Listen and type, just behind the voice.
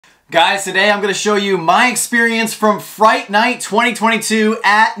Guys, today I'm going to show you my experience from Fright Night 2022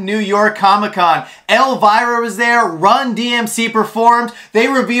 at New York Comic Con. Elvira was there, Run DMC performed, they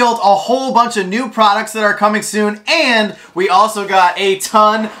revealed a whole bunch of new products that are coming soon, and we also got a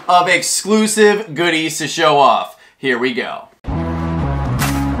ton of exclusive goodies to show off. Here we go.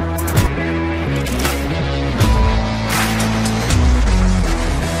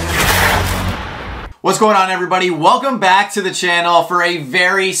 What's going on, everybody? Welcome back to the channel for a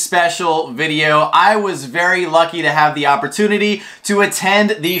very special video. I was very lucky to have the opportunity to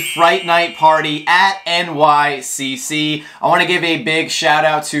attend the Fright Night party at NYCC. I want to give a big shout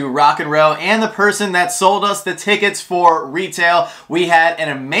out to Rock and Roll and the person that sold us the tickets for retail. We had an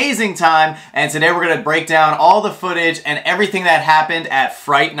amazing time, and today we're going to break down all the footage and everything that happened at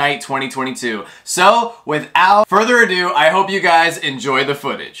Fright Night 2022. So, without further ado, I hope you guys enjoy the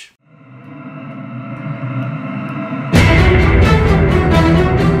footage.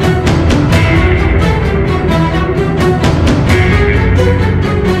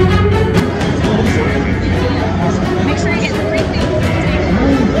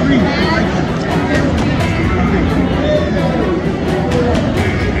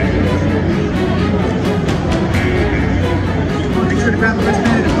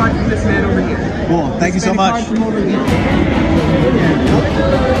 Cool. Thank you so much.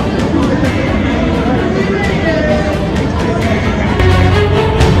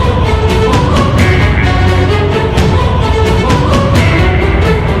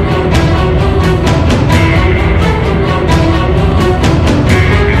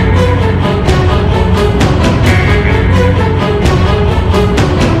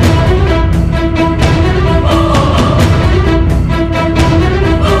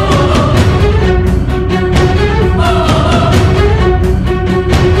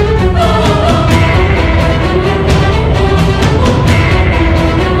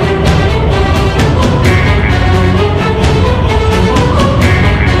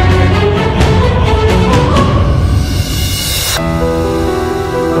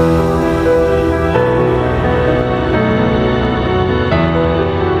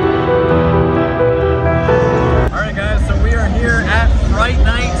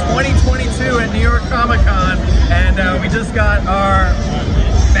 We just got our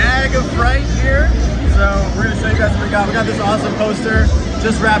bag of Fright here, so we're going to show you guys what we got. We got this awesome poster,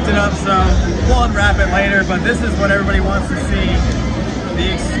 just wrapped it up, so we'll unwrap it later, but this is what everybody wants to see,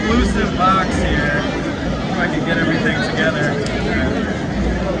 the exclusive box here. If I can get everything together.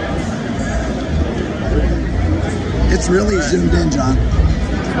 It's really zoomed in, John.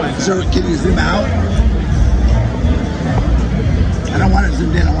 So can you zoom out? I don't want it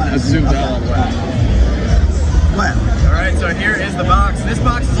zoomed in, I want it zoomed out all the way. What? Alright, so here is the box. This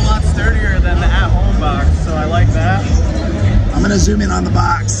box is a lot sturdier than the at-home box, so I like that. I'm going to zoom in on the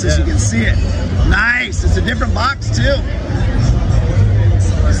box so you can see it. Nice! It's a different box, too.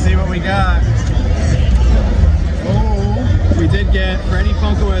 Let's see what we got. Oh, we did get Freddy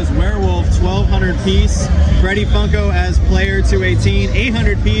Funko as Werewolf, 1,200 piece. Freddy Funko as Player 218,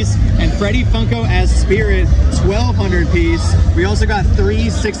 800 piece. And Freddy Funko as Spirit, 1,200 piece. We also got 3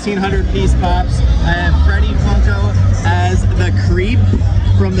 1,600 piece pops. I have Freddy Funko as the Creep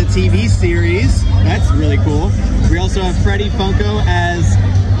from the TV series. That's really cool. We also have Freddy Funko as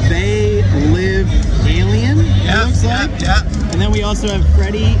They Live Alien, it looks like. Yeah. And then we also have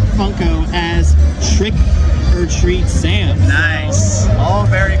Freddy Funko as Trick or Treat Sam. Nice. All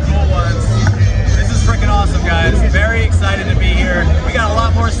very cool ones. This is freaking awesome, guys. Very excited to be here. We got a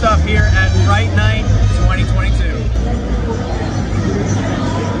lot more stuff here at Fright Night 2022.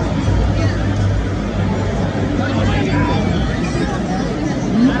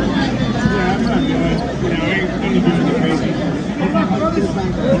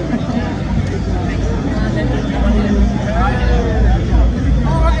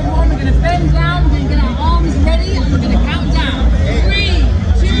 Alright, everyone, we're going to bend down, we're going to get our arms ready, and we're going to count down. 3,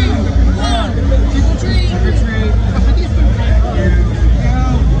 2, 1. Trick or treat. Trick or treat.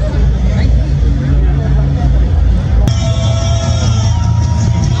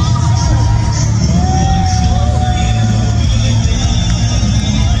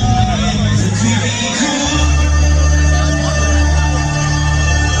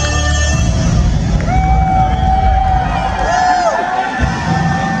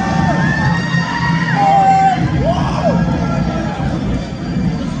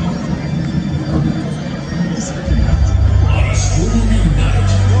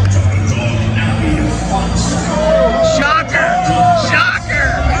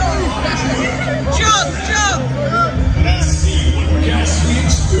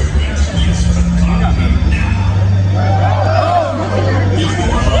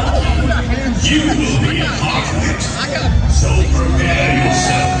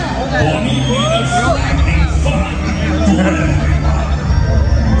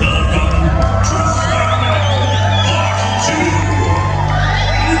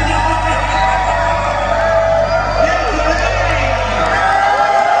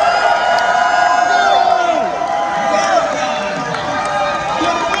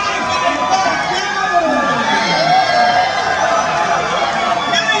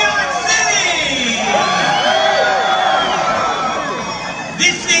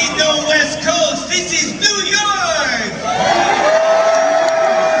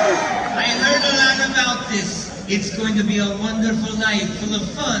 night full of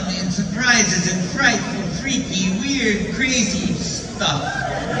fun and surprises and frightful, freaky, weird, crazy stuff.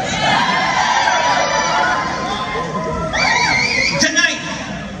 Tonight,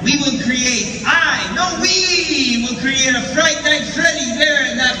 we will create, we will create a Fright Night Freddy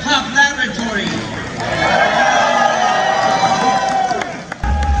there in that pop laboratory.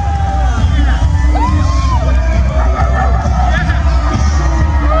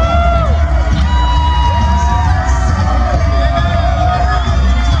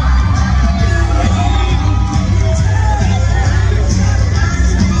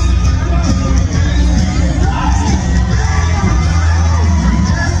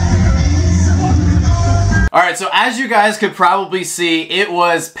 Alright, so as you guys could probably see, it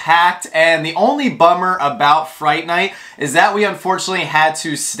was packed, and the only bummer about Fright Night is that we unfortunately had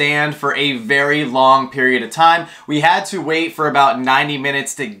to stand for a very long period of time. We had to wait for about 90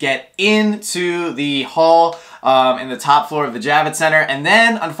 minutes to get into the hall in the top floor of the Javits Center, and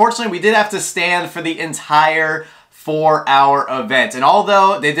then unfortunately we did have to stand for the entire 4-hour event. And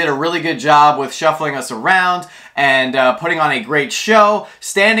although they did a really good job with shuffling us around and putting on a great show,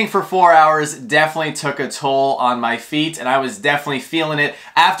 standing for 4 hours definitely took a toll on my feet, and I was definitely feeling it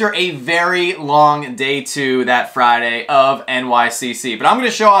after a very long day 2 that Friday of NYCC. But I'm going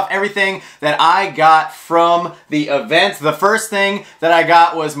to show off everything that I got from the event. The first thing that I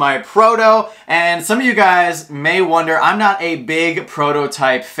got was my proto, and some of you guys may wonder, I'm not a big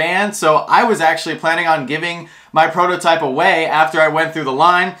prototype fan, so I was actually planning on giving my prototype away after I went through the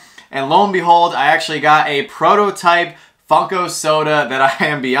line, and lo and behold, I actually got a prototype Funko soda that I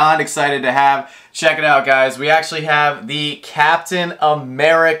am beyond excited to have. Check it out, guys. We actually have the Captain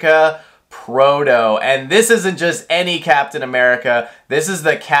America Proto, and this isn't just any Captain America. This is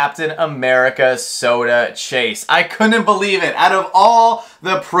the Captain America Soda Chase. I couldn't believe it. Out of all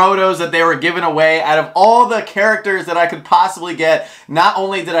the protos that they were giving away, out of all the characters that I could possibly get, not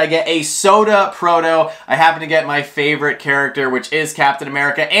only did I get a soda proto, I happen to get my favorite character, which is Captain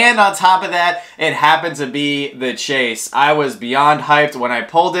America, and on top of that, it happened to be the Chase. I was beyond hyped when I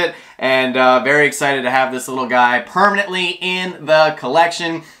pulled it, and very excited to have this little guy permanently in the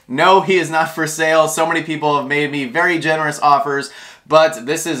collection. No, he is not for sale. So many people have made me very generous offers, but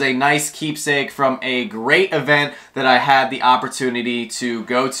this is a nice keepsake from a great event that I had the opportunity to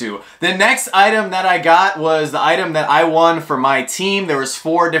go to. The next item that I got was the item that I won for my team. There was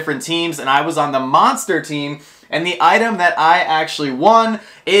 4 different teams, and I was on the Monster team. And the item that I actually won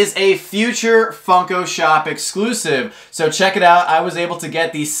is a future Funko Shop exclusive. So check it out. I was able to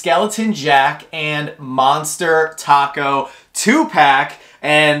get the Skeleton Jack and Monster Taco 2-pack.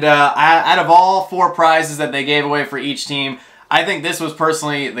 And out of all 4 prizes that they gave away for each team, I think this was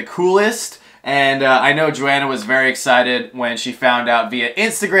personally the coolest. And I know Joanna was very excited when she found out via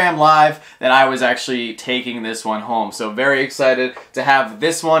Instagram Live that I was actually taking this one home. So very excited to have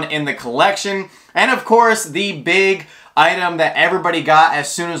this one in the collection. And of course, the big item that everybody got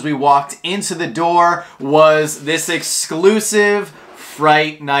as soon as we walked into the door was this exclusive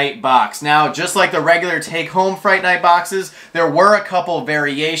Fright Night box. Now, just like the regular take-home Fright Night boxes, there were a couple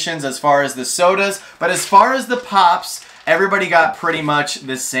variations as far as the sodas, but as far as the pops, everybody got pretty much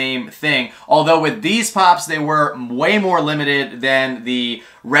the same thing. Although with these pops, they were way more limited than the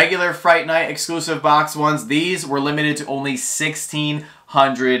regular Fright Night exclusive box ones. These were limited to only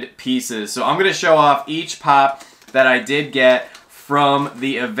 1,600 pieces. So I'm going to show off each pop that I did get from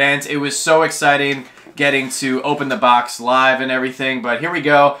the event. It was so exciting getting to open the box live and everything, but here we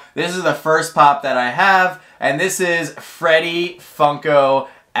go. This is the first pop that I have, and this is Freddy Funko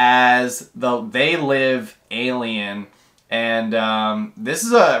as the They Live alien. And this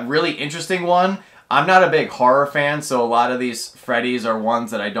is a really interesting one. I'm not a big horror fan, so a lot of these Freddys are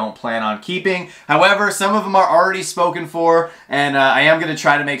ones that I don't plan on keeping. However, some of them are already spoken for, and I am going to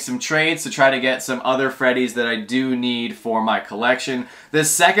try to make some trades to try to get some other Freddys that I do need for my collection. The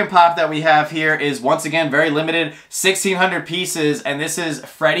second pop that we have here is, once again, very limited, 1,600 pieces, and this is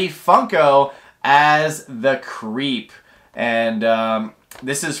Freddy Funko as the Creep. And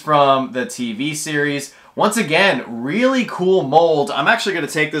this is from the TV series. Once again, really cool mold. I'm actually going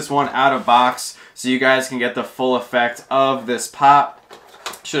to take this one out of box so you guys can get the full effect of this pop.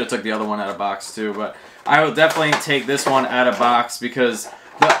 Should have took the other one out of box too, but I will definitely take this one out of box because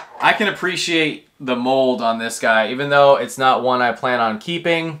I can appreciate the mold on this guy. Even though it's not one I plan on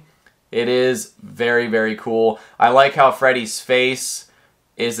keeping, it is very, very cool. I like how Freddy's face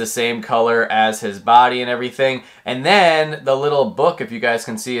is the same color as his body and everything. And then the little book, if you guys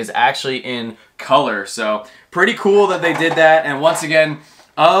can see, is actually in color. So pretty cool that they did that. And once again,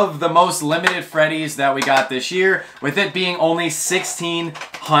 of the most limited Freddies that we got this year, with it being only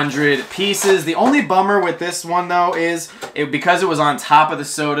 1,600 pieces. The only bummer with this one though is because it was on top of the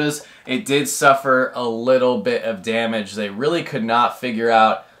sodas, it did suffer a little bit of damage. They really could not figure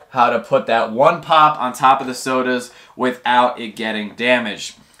out how to put that one pop on top of the sodas without it getting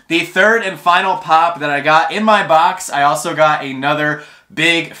damaged. The third and final pop that I got in my box, I also got another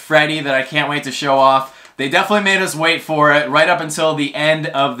big Freddy that I can't wait to show off. They definitely made us wait for it right up until the end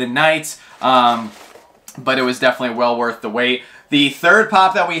of the night, but it was definitely well worth the wait. The third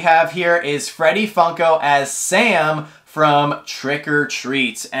pop that we have here is Freddy Funko as Sam from Trick or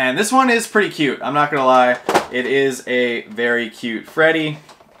Treat, and this one is pretty cute. I'm not gonna lie, it is a very cute Freddy.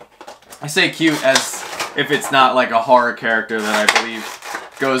 I say cute as if it's not like a horror character that I believe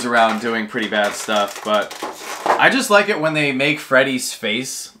goes around doing pretty bad stuff, but I just like it when they make Freddy's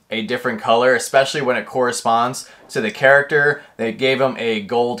face a different color, especially when it corresponds to the character. They gave him a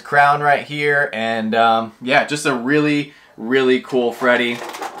gold crown right here, and yeah, just a really, really cool Freddy.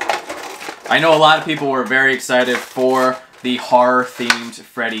 I know a lot of people were very excited for the horror-themed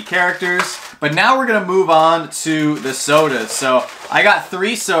Freddy characters, but now we're gonna move on to the sodas. So I got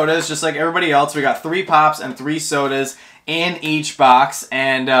 3 sodas, just like everybody else. We got 3 pops and 3 sodas in each box,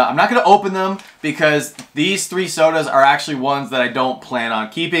 and I'm not going to open them because these 3 sodas are actually ones that I don't plan on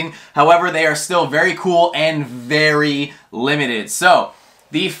keeping. However, they are still very cool and very limited. So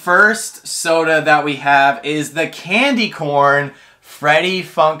the first soda that we have is the Candy Corn Freddy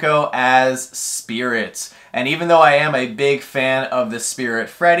Funko as Spirit. And even though I am a big fan of the Spirit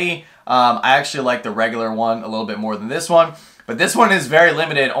Freddy, I actually like the regular one a little bit more than this one. But this one is very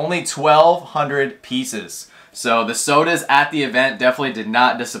limited, only 1,200 pieces. So the sodas at the event definitely did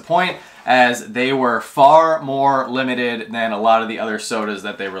not disappoint, as they were far more limited than a lot of the other sodas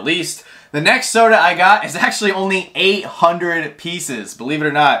that they released. The next soda I got is actually only 800 pieces, believe it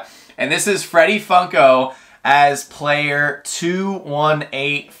or not. And this is Freddy Funko as player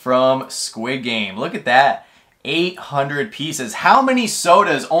 218 from Squid Game. Look at that, 800 pieces. How many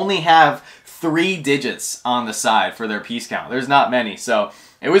sodas only have 3 digits on the side for their piece count? There's not many, so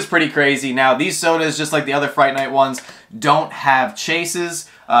it was pretty crazy. Now, these sodas, just like the other Fright Night ones, don't have chases.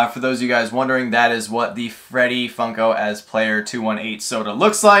 For those of you guys wondering, that is what the Freddy Funko as Player 218 soda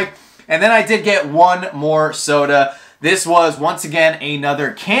looks like. And then I did get one more soda. This was, once again, another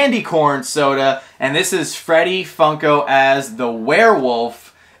candy corn soda. And this is Freddy Funko as the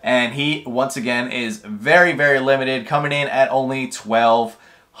Werewolf. And he, once again, is very, very limited, coming in at only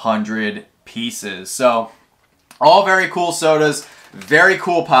 1,200 pieces. So, all very cool sodas. Very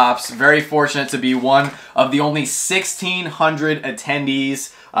cool pops. Very fortunate to be one of the only 1,600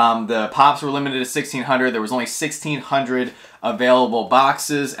 attendees. The pops were limited to 1,600. There was only 1,600 available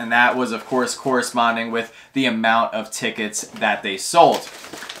boxes, and that was, of course, corresponding with the amount of tickets that they sold.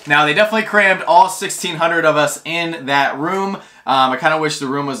 Now, they definitely crammed all 1,600 of us in that room. I kind of wish the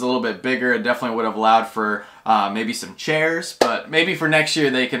room was a little bit bigger. It definitely would have allowed for maybe some chairs, but maybe for next year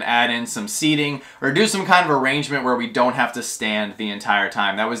they can add in some seating or do some kind of arrangement where we don't have to stand the entire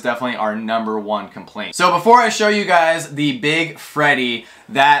time. That was definitely our #1 complaint. So before I show you guys the big Freddy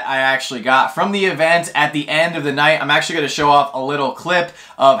that I actually got from the event at the end of the night, I'm actually going to show off a little clip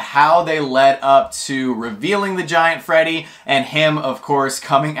of how they led up to revealing the giant Freddy and him, of course,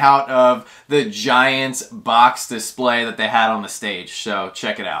 coming out of the giant box display that they had on the stage. So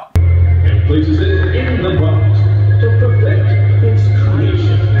check it out. And places it in the box to perfect its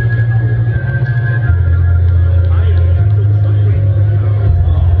creation.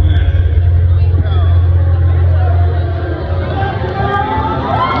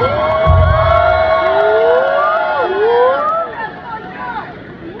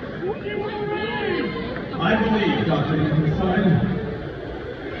 I believe, Dr. Inside.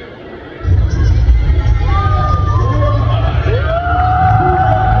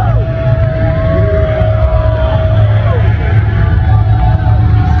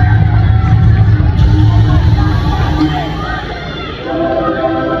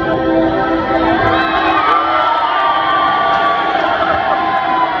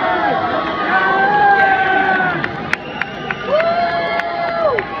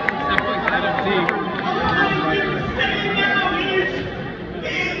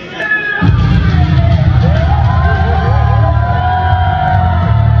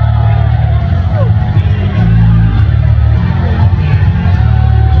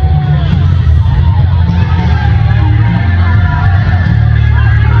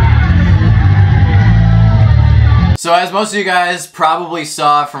 So as most of you guys probably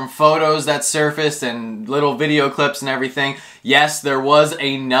saw from photos that surfaced and little video clips and everything, yes, there was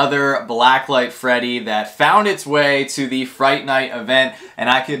another Blacklight Freddy that found its way to the Fright Night event, and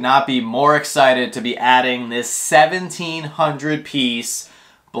I could not be more excited to be adding this 1,700 piece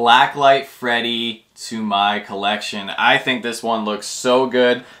Blacklight Freddy to my collection. I think this one looks so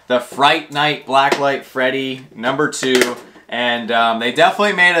good. The Fright Night Blacklight Freddy #2. And they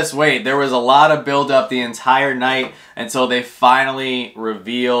definitely made us wait. There was a lot of build-up the entire night until they finally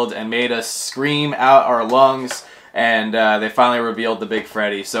revealed and made us scream out our lungs. And they finally revealed the Big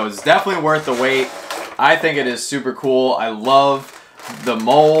Freddy. So it's definitely worth the wait. I think it is super cool. I love the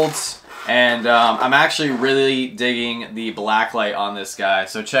molds. And I'm actually really digging the blacklight on this guy.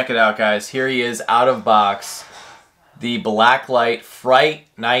 So check it out, guys. Here he is out of box. The Blacklight Fright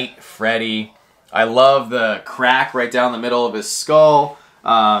Night Freddy. I love the crack right down the middle of his skull.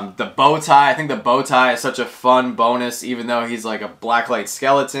 The bow tie. I think the bow tie is such a fun bonus, even though he's like a blacklight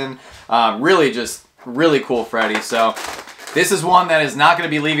skeleton. Really cool Freddy. So this is one that is not going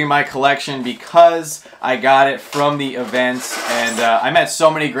to be leaving my collection because I got it from the event, and I met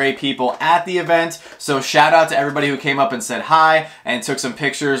so many great people at the event. So shout out to everybody who came up and said hi and took some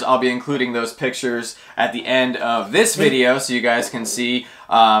pictures. I'll be including those pictures at the end of this video so you guys can see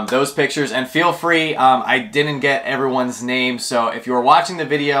those pictures. And feel free, I didn't get everyone's name, so if you were watching the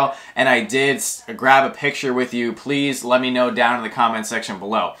video and I did grab a picture with you, please let me know down in the comment section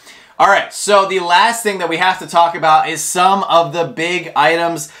below. Alright, so the last thing that we have to talk about is some of the big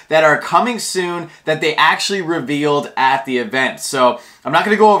items that are coming soon that they actually revealed at the event. So I'm not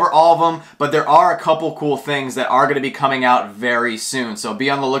going to go over all of them, but there are a couple cool things that are going to be coming out very soon. So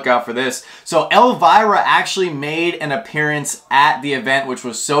be on the lookout for this. So Elvira actually made an appearance at the event, which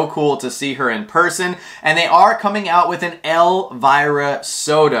was so cool to see her in person. And they are coming out with an Elvira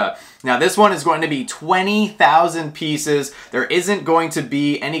soda. Now this one is going to be 20,000 pieces. There isn't going to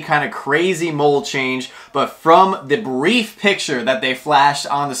be any kind of crazy mold change, but from the brief picture that they flashed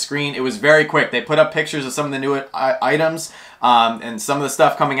on the screen, it was very quick. They put up pictures of some of the new items and some of the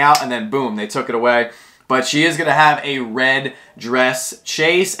stuff coming out, and then boom, they took it away. But she is going to have a red dress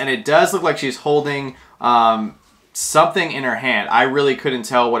chase, and it does look like she's holding something in her hand. I really couldn't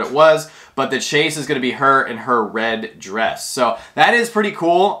tell what it was, but the chase is going to be her in her red dress. So that is pretty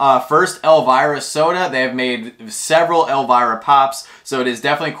cool. First Elvira soda. They have made several Elvira pops, so it is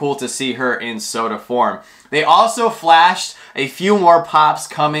definitely cool to see her in soda form. They also flashed a few more pops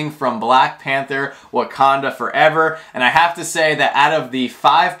coming from Black Panther Wakanda Forever, and I have to say that out of the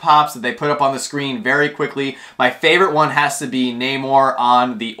 5 pops that they put up on the screen very quickly, my favorite one has to be Namor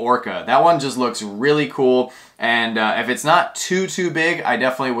on the Orca. That one just looks really cool. And if it's not too big, I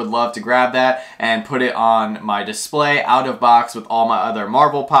definitely would love to grab that and put it on my display out of box with all my other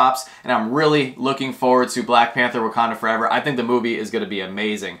Marvel pops. And I'm really looking forward to Black Panther Wakanda Forever. I think the movie is going to be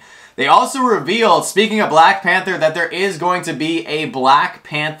amazing. They also revealed, speaking of Black Panther, that there is going to be a Black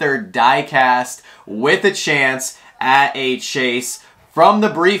Panther diecast with a chance at a chase. From the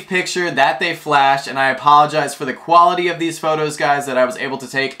brief picture that they flashed, and I apologize for the quality of these photos, guys, that I was able to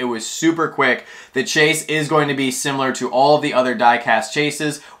take. It was super quick. The chase is going to be similar to all of the other die-cast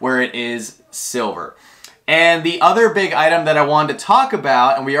chases, where it is silver. And the other big item that I wanted to talk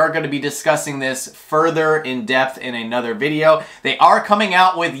about, and we are going to be discussing this further in depth in another video, they are coming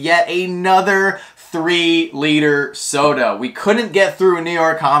out with yet another 3-liter soda. We couldn't get through New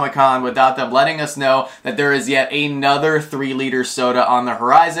York Comic Con without them letting us know that there is yet another 3-liter soda on the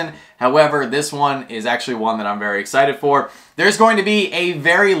horizon. However, this one is actually one that I'm very excited for. There's going to be a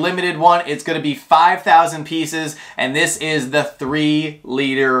very limited one. It's going to be 5,000 pieces, and this is the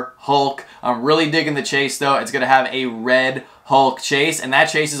 3-liter Hulk. I'm really digging the chase, though. It's going to have a red Hulk chase, and that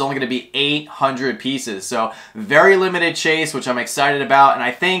chase is only going to be 800 pieces. So very limited chase, which I'm excited about. And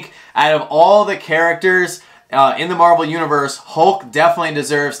I think out of all the characters in the Marvel Universe, Hulk definitely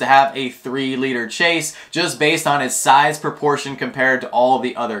deserves to have a 3-liter chase just based on his size proportion compared to all of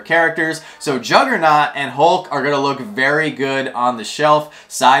the other characters. So Juggernaut and Hulk are going to look very good on the shelf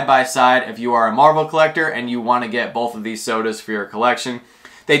side by side if you are a Marvel collector and you want to get both of these sodas for your collection.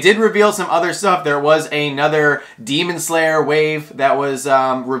 They did reveal some other stuff. There was another Demon Slayer wave that was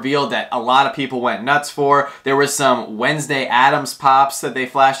revealed that a lot of people went nuts for. There was some Wednesday Addams pops that they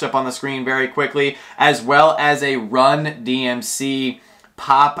flashed up on the screen very quickly, as well as a Run DMC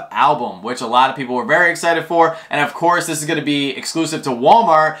pop album, which a lot of people were very excited for. And of course, this is going to be exclusive to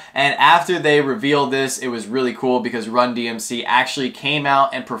Walmart. And after they revealed this, it was really cool because Run DMC actually came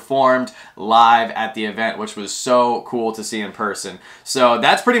out and performed live at the event, which was so cool to see in person. So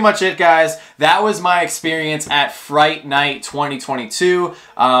that's pretty much it, guys. That was my experience at Fright Night 2022.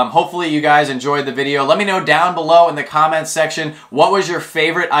 Hopefully you guys enjoyed the video. Let me know down below in the comments section, what was your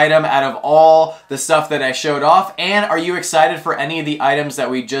favorite item out of all the stuff that I showed off, and are you excited for any of the items that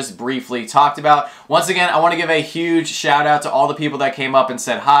we just briefly talked about? Once again, I want to give a huge shout out to all the people that came up and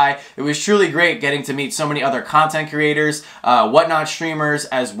said hi. It was truly great getting to meet so many other content creators, whatnot streamers,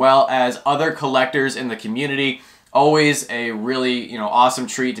 as well as other collectors in the community. Always a really, awesome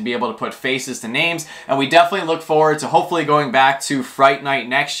treat to be able to put faces to names, and we definitely look forward to hopefully going back to Fright Night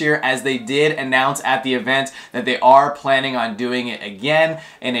next year, as they did announce at the event that they are planning on doing it again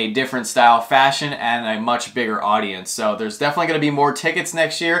in a different style fashion and a much bigger audience. So there's definitely going to be more tickets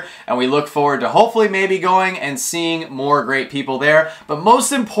next year, and we look forward to hopefully maybe going and seeing more great people there, but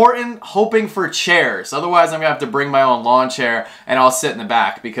most important, hoping for chairs. Otherwise, I'm going to have to bring my own lawn chair and I'll sit in the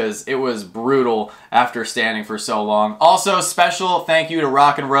back because it was brutal after standing for so long. Also, special thank you to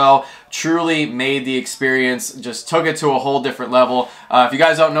Rock and Row. Truly made the experience, just took it to a whole different level. If you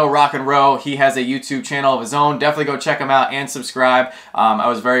guys don't know Rock and Row, he has a YouTube channel of his own. Definitely go check him out and subscribe. I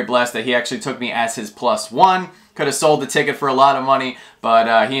was very blessed that he actually took me as his +1. Could have sold the ticket for a lot of money,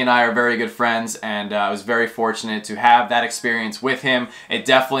 but he and I are very good friends, and I was very fortunate to have that experience with him. It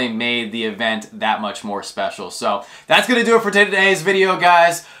definitely made the event that much more special. So that's going to do it for today's video,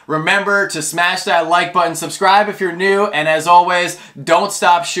 guys. Remember to smash that like button, subscribe if you're new, and as always, don't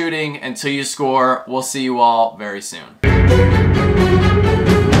stop shooting until you score. We'll see you all very soon.